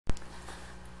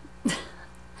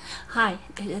Hi,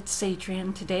 it's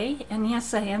Adrienne today, and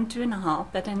yes, I am doing a haul,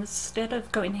 but instead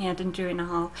of going ahead and doing a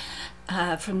haul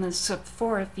from the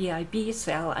Sephora VIB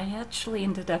sale, I actually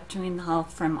ended up doing the haul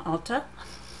from Ulta,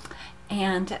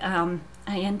 and I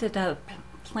ended up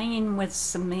playing with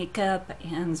some makeup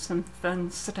and some fun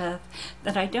stuff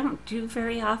that I don't do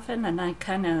very often, and I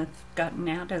kind of gotten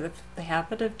out of the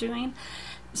habit of doing.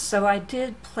 So I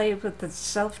did play with the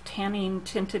self-tanning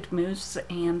tinted mousse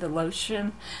and the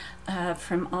lotion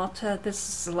from Ulta. This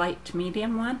is the light to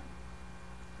medium one.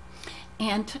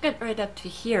 And took it right up to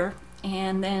here,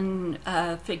 and then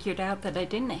figured out that I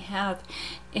didn't have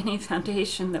any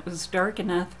foundation that was dark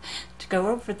enough to go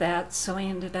over that, so I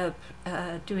ended up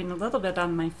doing a little bit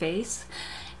on my face.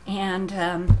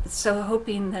 And so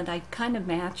hoping that I kind of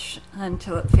match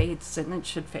until it fades, and it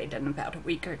should fade in about a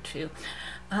week or two.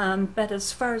 But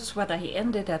as far as what I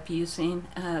ended up using,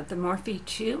 the Morphe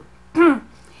 2,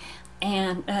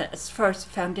 and as far as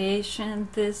foundation,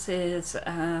 this is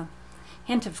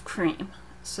Hint of Cream.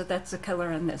 So that's the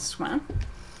color on this one.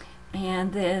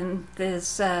 And then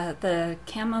this, the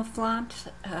Camo-Flaunt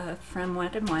from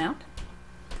WetnWild.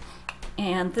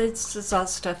 And this is all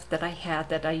stuff that I had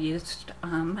that I used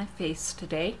on my face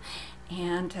today.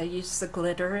 And I used the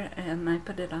glitter and I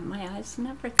put it on my eyes and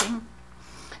everything.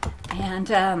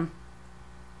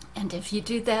 And if you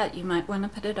do that, you might want to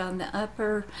put it on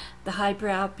the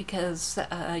highbrow, because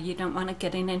you don't want it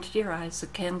getting into your eyes.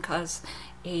 It can cause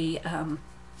a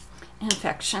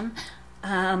infection.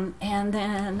 And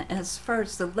then as far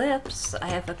as the lips, I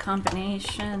have a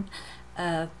combination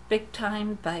Big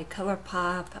Time by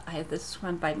Colourpop. I have this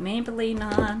one by Maybelline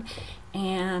on,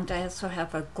 and I also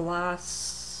have a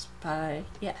gloss by,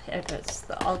 yeah, it is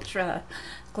the Ultra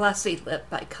Glossy Lip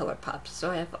by Colourpop. So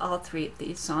I have all three of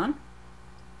these on.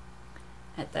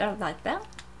 Right there, like that.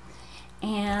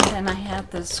 And then I have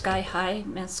the Sky High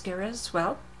mascara as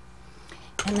well.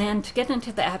 And then to get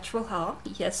into the actual haul,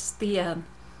 yes, the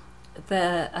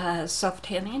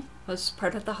self-tanning was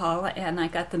part of the haul, and I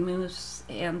got the mousse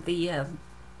and the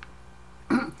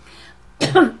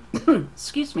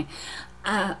excuse me,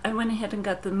 I went ahead and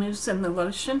got the mousse and the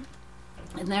lotion,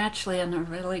 and they're actually on a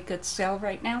really good sale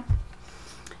right now.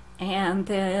 And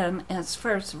then as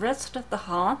far as the rest of the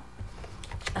haul,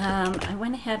 I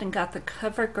went ahead and got the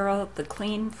Covergirl, the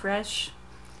Clean Fresh,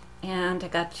 and I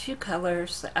got two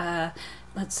colors.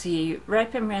 Let's see,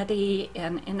 Ripe and Ready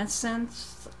and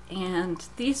Innocence. And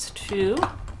these two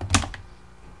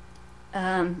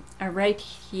are right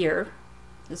here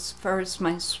as far as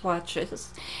my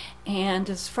swatches. And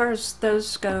as far as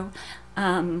those go,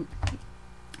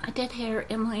 I did hear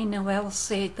Emily Noel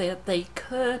say that they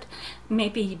could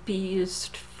maybe be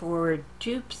used for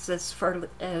dupes as far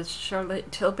as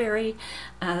Charlotte Tilbury,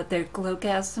 their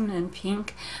Glowgasm in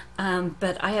pink,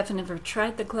 but I haven't ever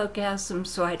tried the Glowgasm,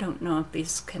 so I don't know if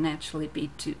these can actually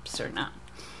be dupes or not.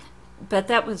 But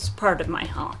that was part of my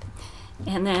haul.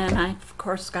 And then I, of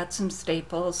course, got some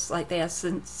staples like the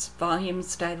Essence Volume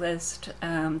Stylist,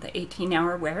 the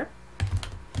 18-hour wear.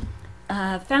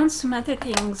 Found some other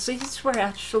things. These were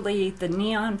actually the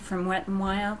Neon from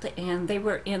WetnWild, and they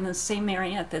were in the same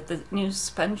area that the new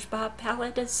SpongeBob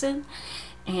palette is in,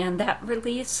 and that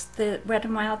release that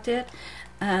WetnWild did.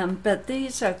 But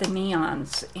these are the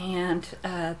Neons, and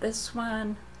this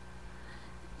one,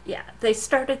 yeah, they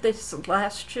started this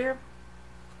last year,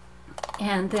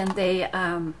 and then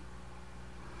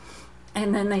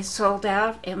they sold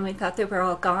out, and we thought they were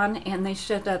all gone, and they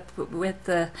showed up with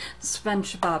the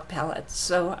SpongeBob palettes.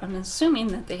 So I'm assuming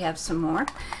that they have some more.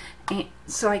 And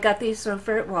so I got these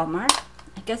over at Walmart.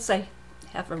 I guess I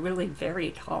have a really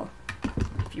varied haul,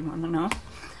 if you want to know.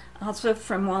 Also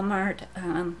from Walmart,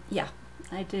 yeah,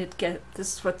 I did get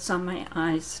this, what's on my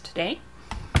eyes today.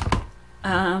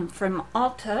 From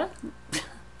Ulta,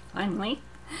 finally.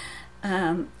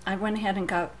 I went ahead and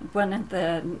got one of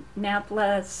the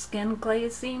Nabla skin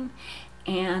glazing,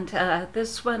 and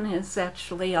this one is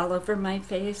actually all over my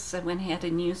face. I went ahead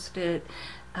and used it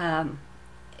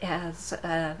as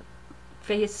a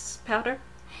face powder,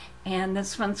 and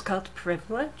this one's called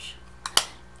Privilege.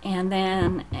 And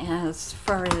then as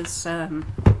far as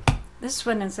this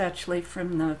one is actually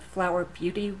from the Flower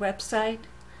Beauty website,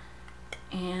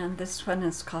 and this one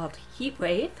is called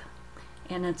Heatwave,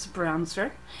 and it's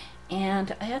bronzer.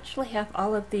 And I actually have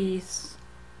all of these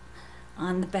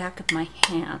on the back of my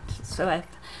hand. So I have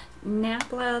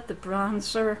Nabla, the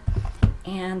bronzer,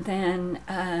 and then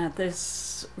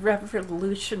this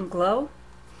Revolution Glow.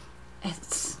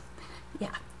 It's,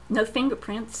 yeah, no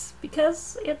fingerprints,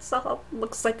 because it's all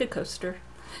looks like a coaster,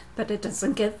 but it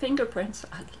doesn't get fingerprints.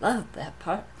 I love that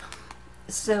part.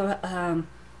 So,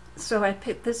 so I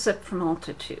picked this up from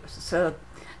Ulta too. So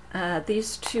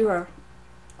These two are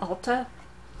Ulta,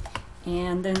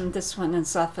 and then this one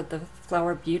is off of the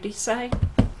Flower Beauty side.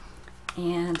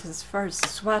 And as far as the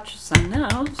swatches on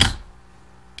those,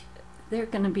 they're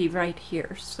going to be right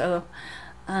here. So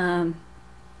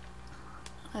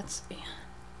let's see.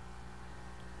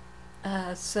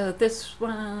 So this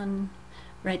one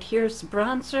right here is the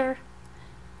bronzer,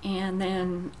 and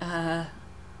then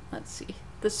let's see,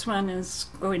 this one is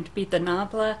going to be the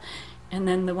Nabla, and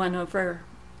then the one over,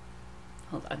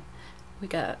 hold on, we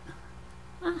got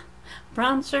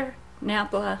bronzer,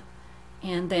 Nabla,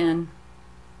 and then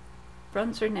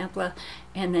bronzer, Nabla,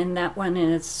 and then that one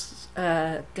is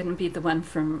going to be the one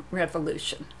from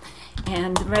Revolution.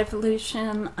 And the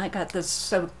Revolution, I got this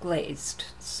so glazed.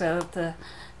 So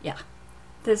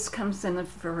this comes in a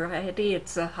variety.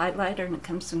 It's a highlighter, and it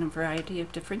comes in a variety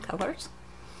of different colors.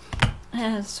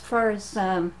 As far as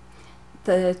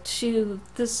the two,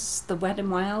 this is the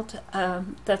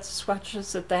WetnWild. That's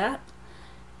swatches of that,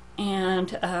 and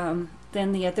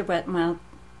then the other WetnWild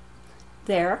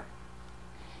there.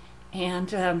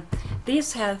 And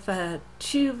these have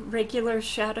 2 regular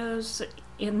shadows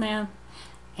in them,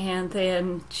 and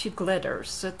then 2 glitters.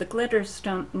 So the glitters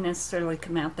don't necessarily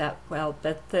come out that well,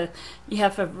 but you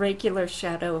have a regular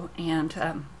shadow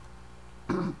and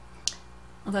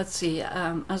let's see,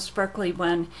 a sparkly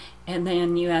one, and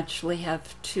then you actually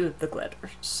have 2 of the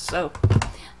glitters. So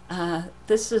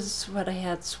this is what I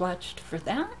had swatched for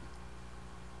that.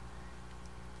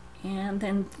 And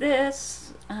then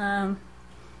this,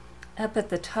 up at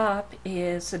the top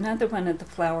is another one of the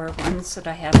flower ones that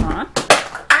I have on.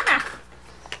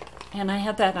 And I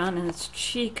have that on as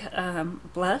cheek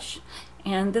blush.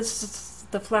 And this is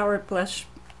the Flower Blush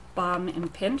Balm in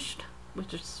Pinched,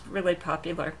 which is a really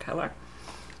popular color.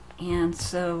 And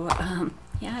so,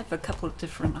 yeah, I have a couple of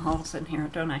different hauls in here,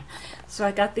 don't I? So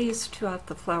I got these 2 off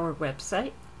the Flower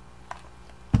website.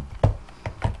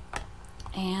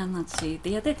 And let's see,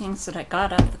 the other things that I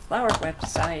got off the Flower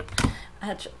website,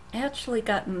 I'd actually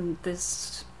gotten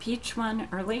this peach one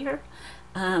earlier,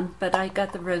 but I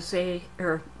got the rosé,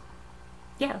 or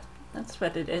yeah, that's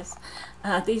what it is.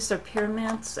 These are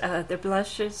pyramids, they're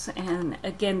blushes, and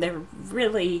again, they're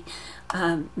really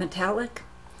metallic.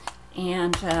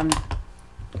 And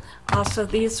also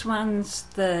these ones,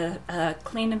 the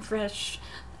Clean and Fresh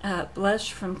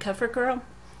blush from Covergirl,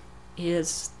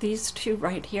 is these 2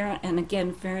 right here, and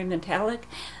again, very metallic.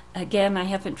 Again, I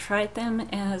haven't tried them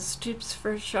as dupes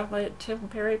for Charlotte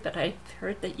Tilbury, but I've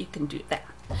heard that you can do that.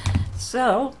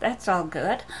 So that's all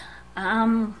good.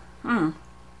 Oh,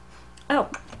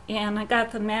 and I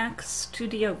got the MAC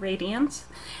Studio Radiance.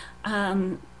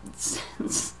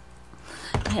 Since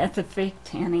I had the fake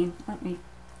tanning, let me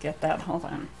get that, hold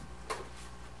on.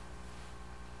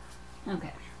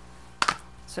 Okay,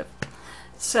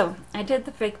 so I did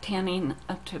the fake tanning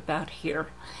up to about here,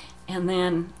 and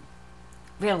then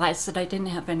realized that I didn't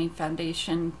have any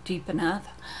foundation deep enough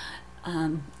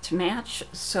to match,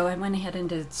 so I went ahead and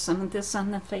did some of this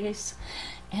on the face,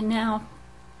 and now,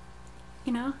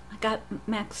 you know, I got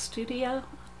MAC Studio,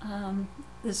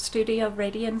 the Studio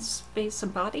Radiance Face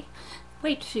and Body.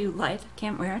 Way too light, I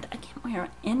can't wear it. I can't wear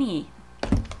any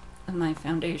of my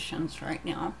foundations right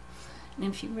now. And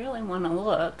if you really want to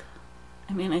look,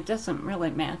 I mean, it doesn't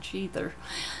really match either.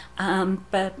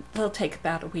 But they'll take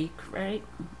about a week, right,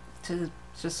 to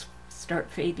just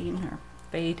start fading or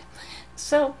fade.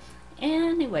 So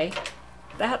anyway,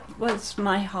 that was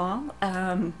my haul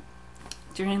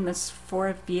during this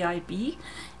 4 VIB.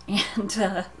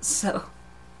 And so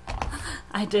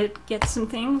I did get some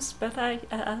things, but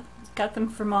I got them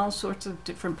from all sorts of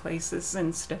different places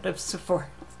instead of Sephora.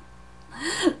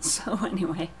 So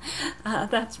anyway,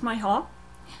 that's my haul,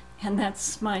 and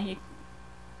that's my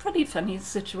pretty funny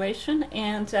situation,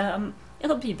 and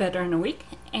it'll be better in a week.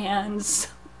 And so,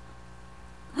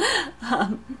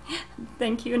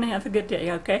 thank you, and have a good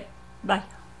day. Okay, bye.